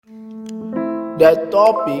The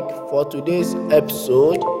topic for today's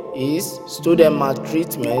episode is student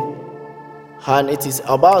maltreatment, and it is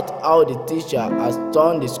about how the teacher has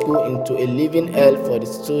turned the school into a living hell for the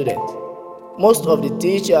student. Most of the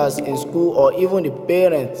teachers in school or even the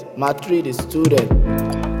parents maltreat the student,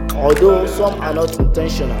 although some are not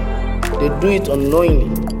intentional. They do it unknowingly.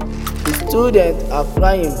 The students are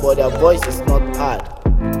crying but their voice is not heard.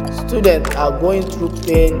 Students are going through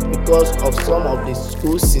pain because of some of the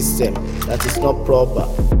school system that is not proper,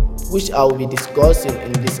 which I will be discussing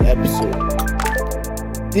in this episode.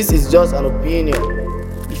 This is just an opinion.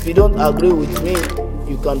 If you don't agree with me,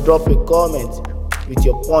 you can drop a comment with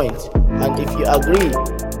your point. And if you agree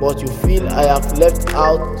but you feel I have left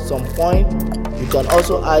out some point, you can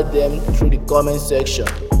also add them through the comment section.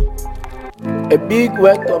 A big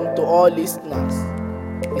welcome to all listeners.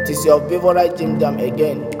 It is your favorite Jim Jam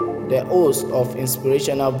again, the host of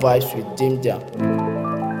Inspirational Vibes with Jim Jam.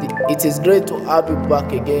 It is great to have you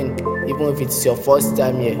back again, even if it's your first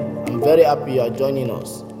time here. I'm very happy you are joining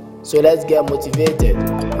us. So let's get motivated,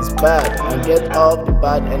 inspired, and get all the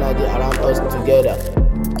bad energy around us together.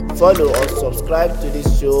 Follow or subscribe to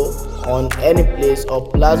this show on any place or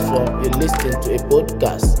platform you listen to a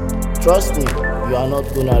podcast. Trust me, you are not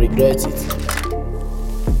gonna regret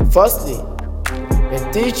it. Firstly, the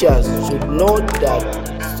teachers should know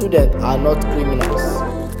that students are not criminals.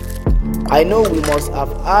 I know we must have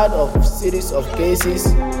heard of a series of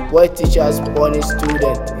cases where teachers punish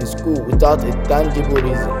students in school without a tangible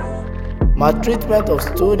reason. Maltreatment of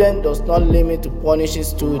students does not limit to punishing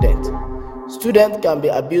students. Students can be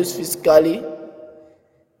abused physically,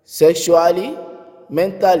 sexually,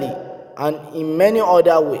 mentally, and in many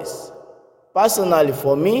other ways. Personally,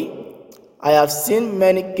 for me, I have seen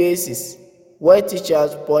many cases where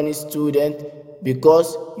teachers punish students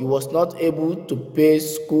because he was not able to pay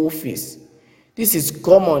school fees. This is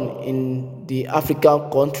common in the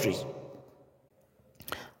African countries.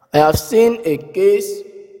 I have seen a case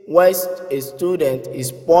where a student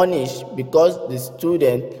is punished because the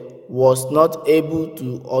student was not able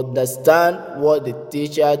to understand what the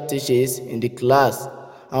teacher teaches in the class.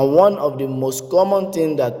 And one of the most common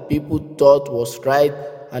things that people thought was right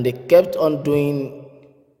and they kept on doing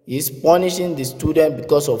is punishing the student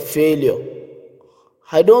because of failure.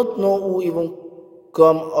 I don't know who even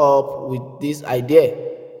come up with this idea.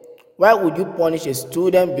 Why would you punish a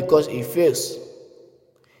student because he fails?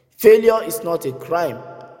 Failure is not a crime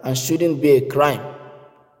and shouldn't be a crime.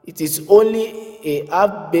 It is only a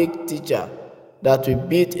half-baked teacher that will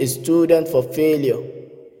beat a student for failure.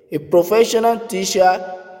 A professional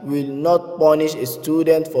teacher will not punish a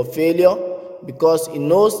student for failure because he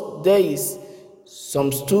knows there is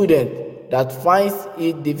some student that finds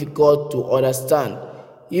it difficult to understand,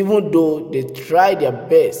 even though they try their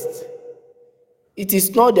best. It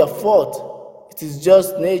is not their fault, it is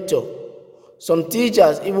just nature. Some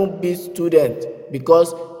teachers even beat students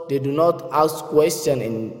because they do not ask questions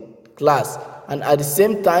in class, and at the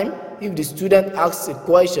same time, if the student asks a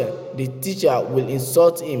question, the teacher will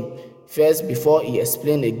insult him first before he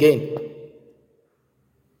explains again.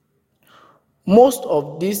 Most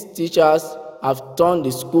of these teachers have turned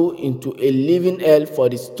the school into a living hell for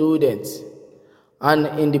the students. And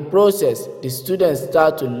in the process, the students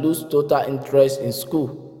start to lose total interest in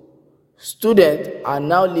school. Students are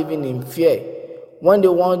now living in fear. When they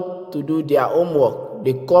want to do their homework,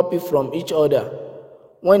 they copy from each other.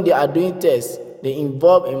 When they are doing tests, they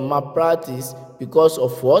involve in malpractice because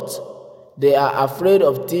of what? They are afraid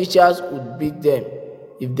of teachers would beat them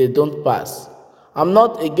if they don't pass. I'm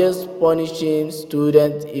not against punishing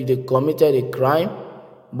students if they committed a crime,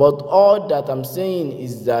 but all that I'm saying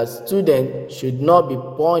is that students should not be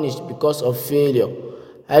punished because of failure.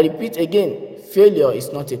 I repeat again, failure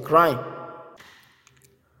is not a crime.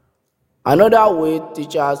 Another way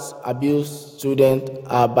teachers abuse students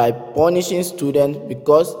are by punishing students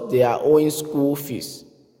because they are owing school fees.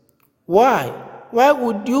 Why? Why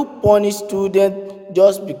would you punish students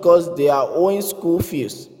just because they are owing school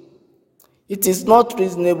fees? It is not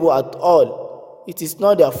reasonable at all. It is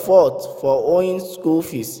not their fault for owing school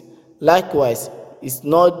fees. Likewise, it's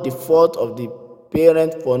not the fault of the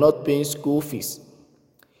parent for not paying school fees.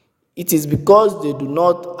 It is because they do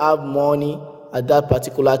not have money at that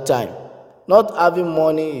particular time. Not having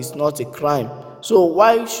money is not a crime. So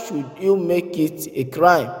why should you make it a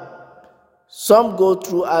crime? Some go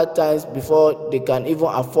through hard times before they can even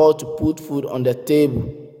afford to put food on the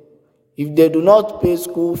table. If they do not pay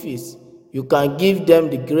school fees, you can give them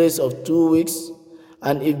the grace of 2 weeks,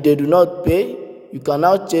 and if they do not pay, you can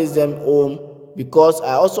now chase them home, because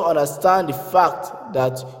I also understand the fact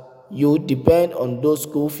that you depend on those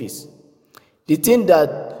school fees. The thing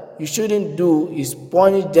that you shouldn't do is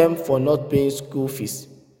punish them for not paying school fees.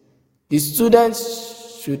 The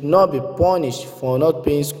students should not be punished for not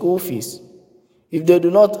paying school fees. If they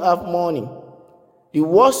do not have money, the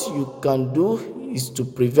worst you can do is to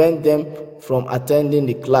prevent them from attending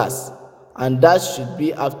the class, and that should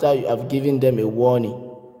be after you have given them a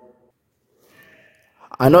warning.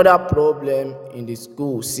 Another problem in the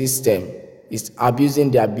school system is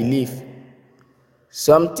abusing their belief.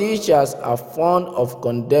 Some teachers are fond of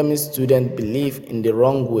condemning student belief in the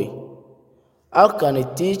wrong way. How can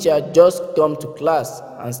a teacher just come to class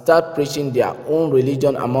and start preaching their own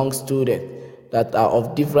religion among students that are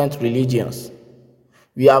of different religions?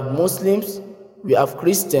 We have Muslims, we have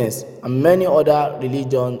Christians, and many other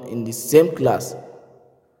religions in the same class.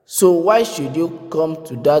 So why should you come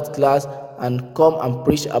to that class and come and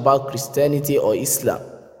preach about Christianity or Islam?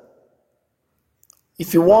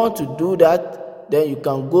 If you want to do that, then you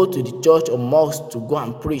can go to the church or mosque to go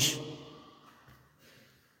and preach.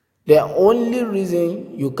 The only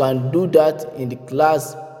reason you can do that in the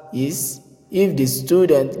class is if the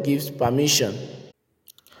student gives permission.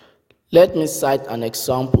 Let me cite an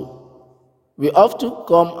example. We often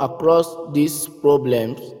come across these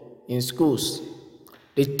problems in schools.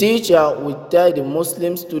 The teacher will tell the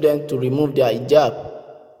Muslim student to remove their hijab.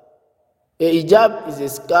 A hijab is a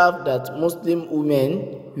scarf that Muslim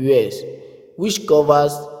women wear, which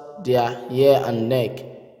covers their hair and neck.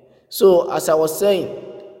 So, as I was saying,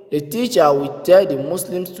 the teacher will tell the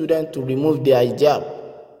Muslim student to remove their hijab.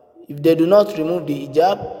 If they do not remove the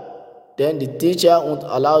hijab, then the teacher won't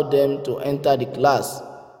allow them to enter the class.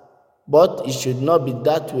 But it should not be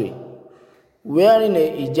that way. Wearing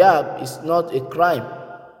a hijab is not a crime.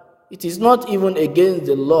 It is not even against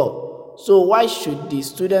the law. So why should the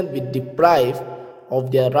student be deprived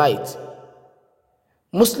of their rights?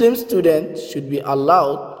 Muslim students should be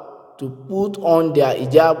allowed to put on their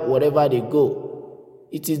hijab wherever they go.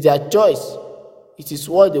 It is their choice. It is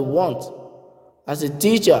what they want. As a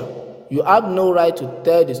teacher, you have no right to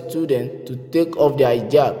tell the student to take off their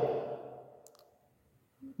hijab.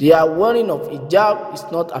 Their wearing of hijab is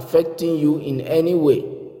not affecting you in any way.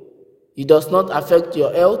 It does not affect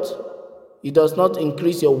your health. It does not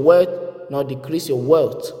increase your wealth nor decrease your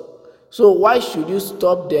wealth. So why should you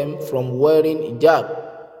stop them from wearing hijab?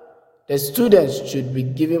 The students should be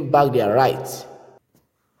given back their rights.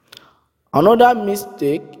 Another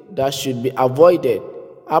mistake that should be avoided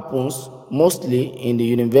happens mostly in the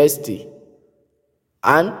university,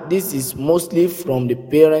 and this is mostly from the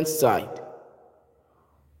parent side.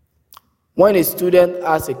 When a student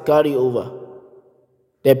has a carryover,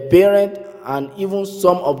 the parent and even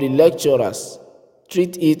some of the lecturers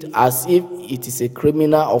treat it as if it is a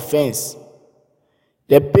criminal offense.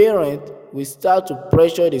 The parent will start to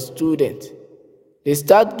pressure the student. They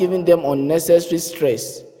start giving them unnecessary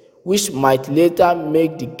stress, which might later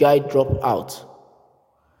make the guy drop out.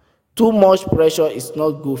 Too much pressure is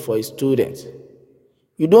not good for a student.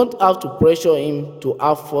 You don't have to pressure him to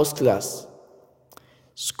have first class.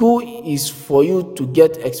 School is for you to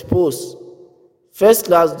get exposed. First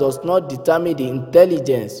class does not determine the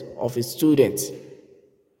intelligence of a student.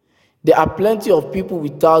 There are plenty of people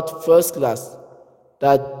without first class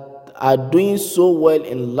that are doing so well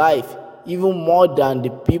in life, even more than the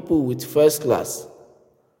people with first class.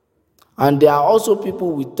 And there are also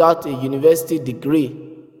people without a university degree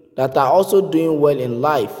that are also doing well in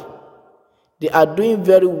life. They are doing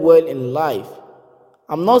very well in life.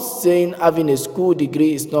 I'm not saying having a school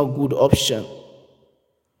degree is not a good option.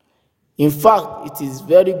 In fact, it is a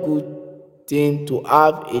very good thing to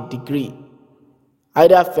have a degree,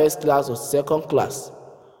 either first class or second class.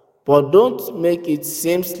 But don't make it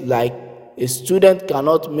seem like a student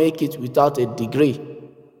cannot make it without a degree.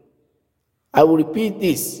 I will repeat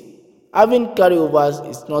this. Having carryovers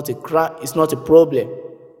is not a problem,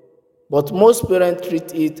 but most parents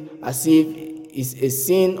treat it as if it's a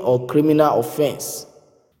sin or criminal offense.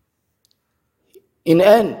 In the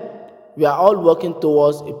end, we are all working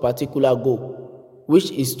towards a particular goal,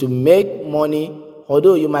 which is to make money,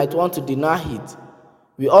 although you might want to deny it.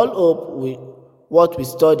 We all hope what we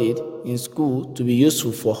studied in school to be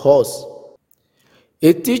useful for us.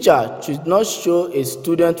 A teacher should not show a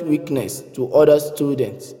student weakness to other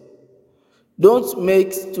students. Don't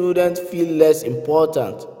make students feel less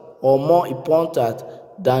important or more important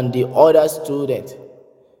than the other student.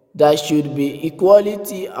 There should be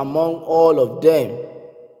equality among all of them.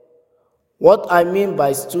 What I mean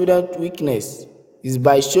by student weakness is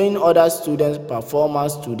by showing other students'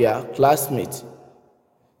 performance to their classmates.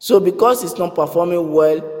 So because he's not performing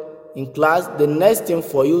well in class, the next thing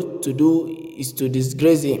for you to do is to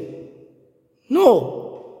disgrace him.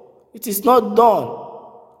 No, it is not done.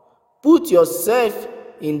 Put yourself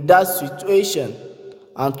in that situation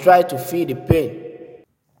and try to feel the pain.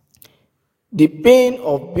 The pain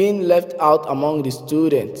of being left out among the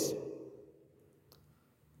students.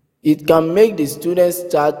 It can make the students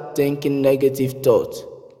start thinking negative thoughts,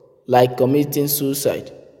 like committing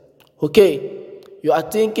suicide. Okay, you are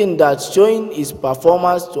thinking that showing his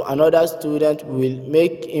performance to another student will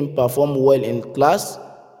make him perform well in class?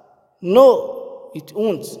 No, it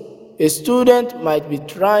won't. A student might be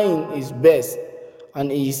trying his best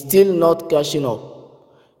and he is still not catching up.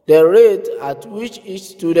 The rate at which each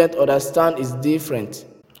student understands is different.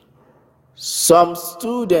 Some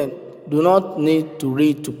students do not need to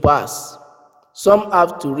read to pass. Some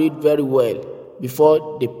have to read very well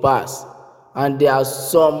before they pass, and there are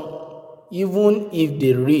some, even if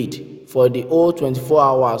they read for the whole 24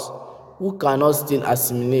 hours, who cannot still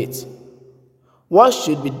assimilate. What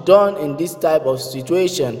should be done in this type of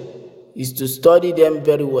situation is to study them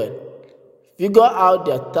very well, figure out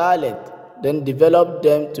their talent, then develop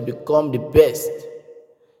them to become the best.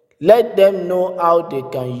 Let them know how they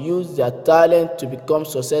can use their talent to become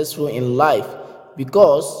successful in life,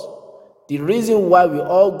 because the reason why we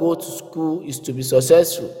all go to school is to be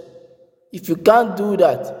successful. If you can't do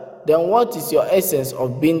that, then what is your essence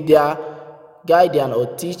of being their guardian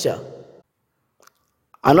or teacher?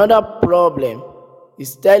 Another problem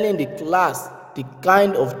is telling the class the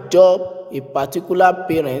kind of job a particular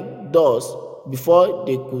parent does before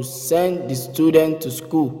they could send the student to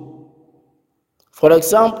school. For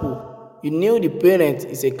example, you knew the parent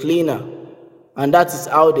is a cleaner, and that is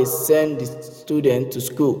how they send the student to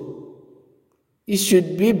school. It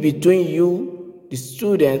should be between you, the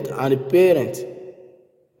student, and the parent.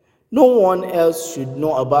 No one else should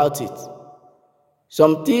know about it.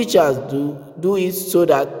 Some teachers do it so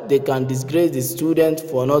that they can disgrace the student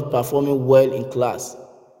for not performing well in class.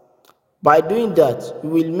 By doing that, you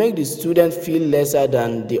will make the student feel lesser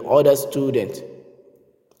than the other student.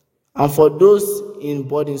 And for those in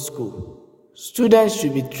boarding school, students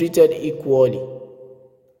should be treated equally.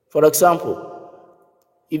 For example,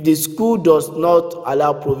 if the school does not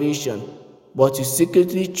allow provision, but you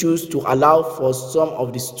secretly choose to allow for some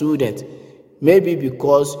of the students, maybe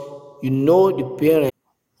because you know the parents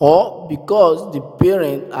or because the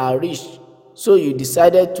parents are rich, so you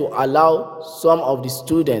decided to allow some of the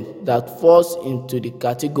students that falls into the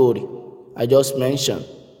category I just mentioned.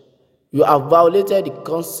 You have violated the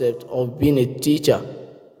concept of being a teacher.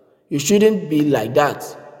 You shouldn't be like that.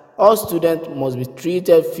 All students must be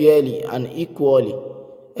treated fairly and equally,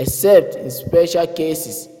 except in special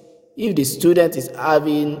cases if the student is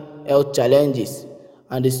having health challenges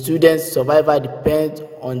and the student's survival depends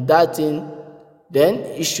on that thing, then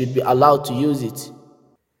he should be allowed to use it.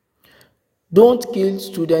 Don't kill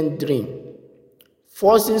student dream.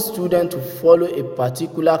 Forcing students to follow a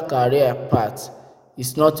particular career path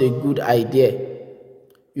is not a good idea.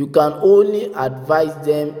 You can only advise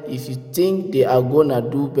them if you think they are gonna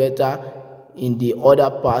do better in the other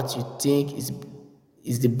part you think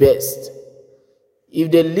is the best.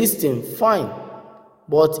 If they listen, fine.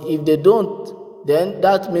 But if they don't, then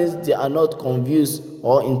that means they are not confused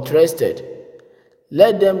or interested.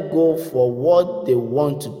 Let them go for what they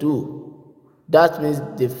want to do. That means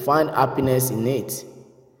they find happiness in it.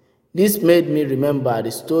 This made me remember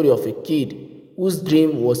the story of a kid whose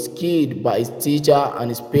dream was killed by his teacher and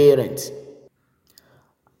his parents.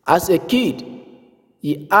 As a kid,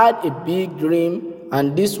 he had a big dream,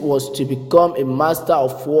 and this was to become a master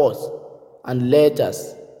of words and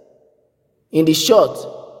letters. In the short,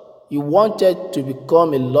 he wanted to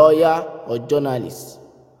become a lawyer or journalist.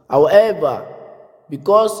 However,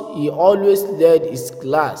 because he always led his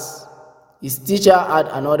class, his teacher had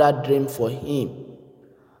another dream for him.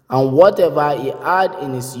 And whatever he had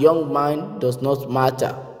in his young mind does not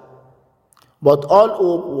matter. But all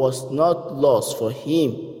hope was not lost for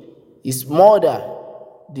him. His mother,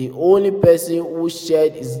 the only person who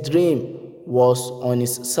shared his dream, was on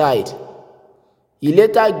his side. He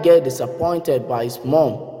later got disappointed by his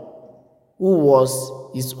mom, who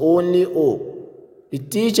was his only hope. The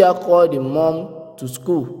teacher called the mom to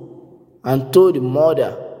school and told the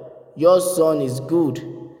mother, "Your son is good.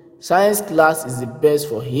 Science class is the best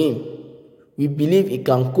for him. We believe he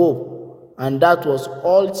can cope," and that was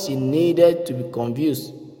all she needed to be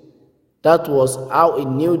convinced. That was how a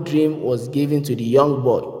new dream was given to the young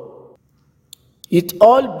boy. It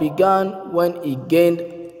all began when he gained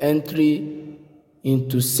entry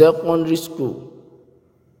into secondary school.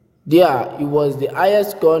 There, he was the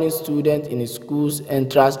highest scoring student in his school's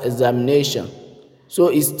entrance examination, so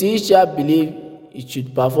his teacher believed he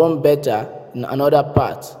should perform better in another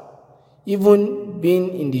part. Even being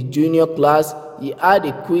in the junior class, he had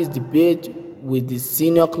a quiz debate with the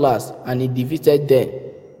senior class and he defeated them.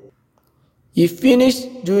 He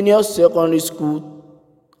finished junior secondary school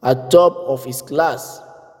at top of his class,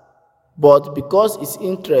 but because his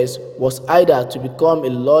interest was either to become a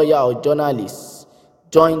lawyer or journalist,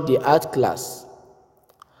 joined the art class.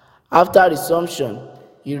 After resumption,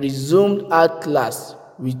 he resumed art class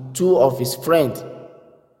with two of his friends.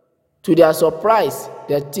 To their surprise,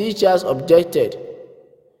 their teachers objected.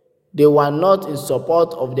 They were not in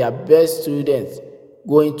support of their best students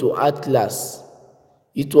going to art class.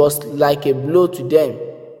 It was like a blow to them.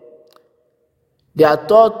 Their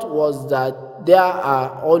thought was that there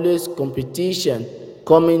are always competition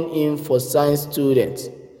coming in for science students.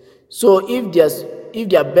 So if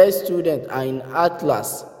their best students are in art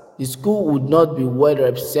class, the school would not be well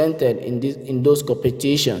represented in those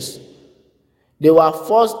competitions. They were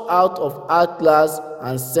forced out of art class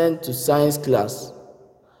and sent to science class.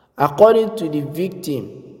 According to the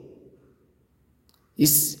victim, he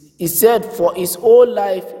said for his whole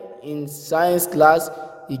life in science class,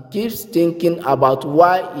 he keeps thinking about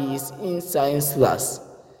why he is in science class.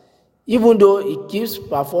 Even though he keeps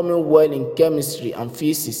performing well in chemistry and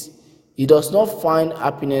physics, he does not find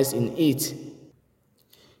happiness in it.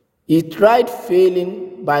 He tried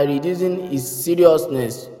failing by reducing his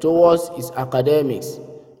seriousness towards his academics,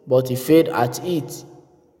 but he failed at it.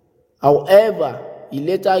 However, he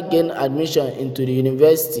later gained admission into the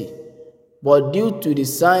university, but due to the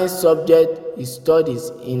science subject he studied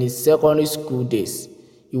in his secondary school days,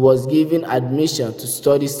 he was given admission to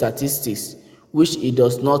study statistics, which he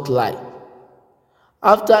does not like.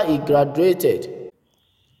 After he graduated,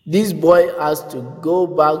 this boy has to go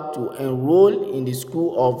back to enroll in the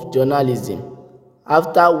School of Journalism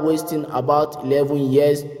after wasting about 11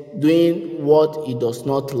 years doing what he does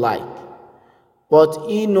not like. But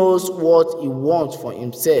he knows what he wants for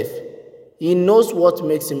himself. He knows what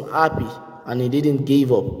makes him happy, and he didn't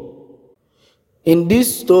give up. In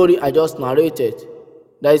this story I just narrated,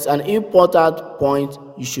 there is an important point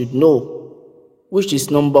you should know, which is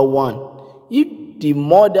number 1. If the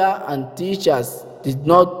mother and teachers did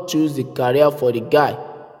not choose the career for the guy,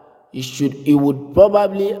 he would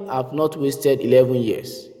probably have not wasted 11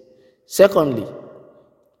 years. Secondly,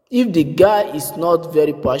 if the guy is not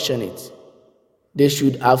very passionate, they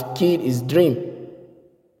should have killed his dream.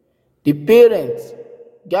 The parents,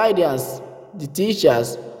 guardians, the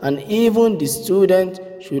teachers, and even the students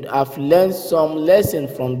should have learned some lesson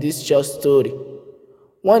from this short story.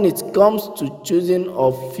 When it comes to choosing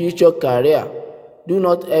a future career, do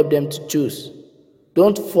not help them to choose.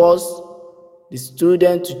 Don't force the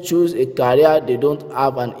student to choose a career they don't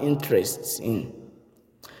have an interest in.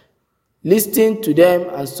 Listen to them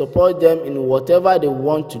and support them in whatever they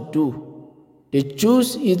want to do. They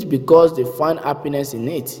choose it because they find happiness in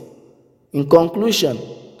it. In conclusion,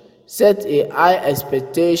 set a high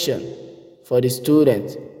expectation for the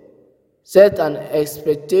student. Set an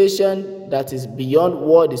expectation that is beyond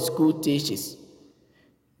what the school teaches.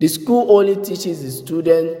 The school only teaches the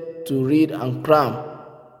student to read and cram,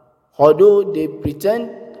 although they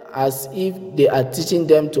pretend as if they are teaching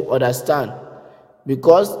them to understand,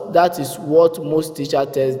 because that is what most teachers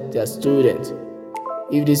tell their students.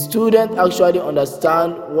 If the student actually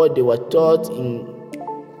understand what they were taught in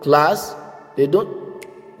class,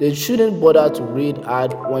 they shouldn't bother to read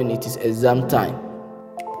hard when it is exam time.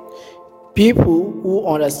 People who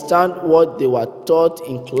understand what they were taught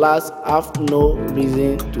in class have no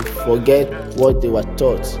reason to forget what they were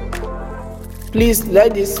taught. Please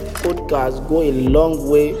let this podcast go a long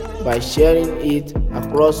way by sharing it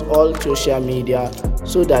across all social media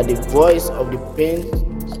so that the voice of the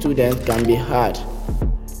pain student can be heard.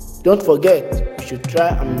 Don't forget, you should try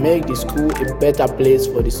and make the school a better place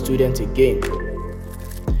for the students again.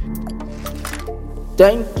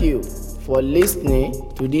 Thank you for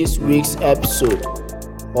listening to this week's episode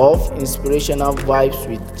of Inspirational Vibes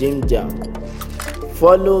with Jim Jam.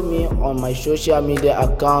 Follow me on my social media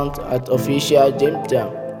account at official Jim Jam.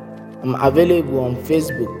 I'm available on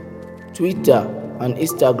Facebook, Twitter, and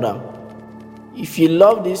Instagram. If you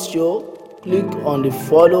love this show, click on the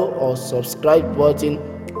follow or subscribe button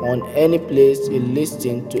on any place you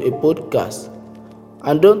listen to a podcast.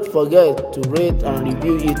 And don't forget to rate and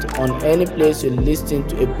review it on any place you listen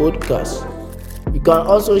to a podcast. You can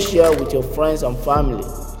also share with your friends and family.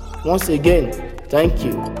 Once again, thank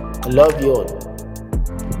you. I love you all.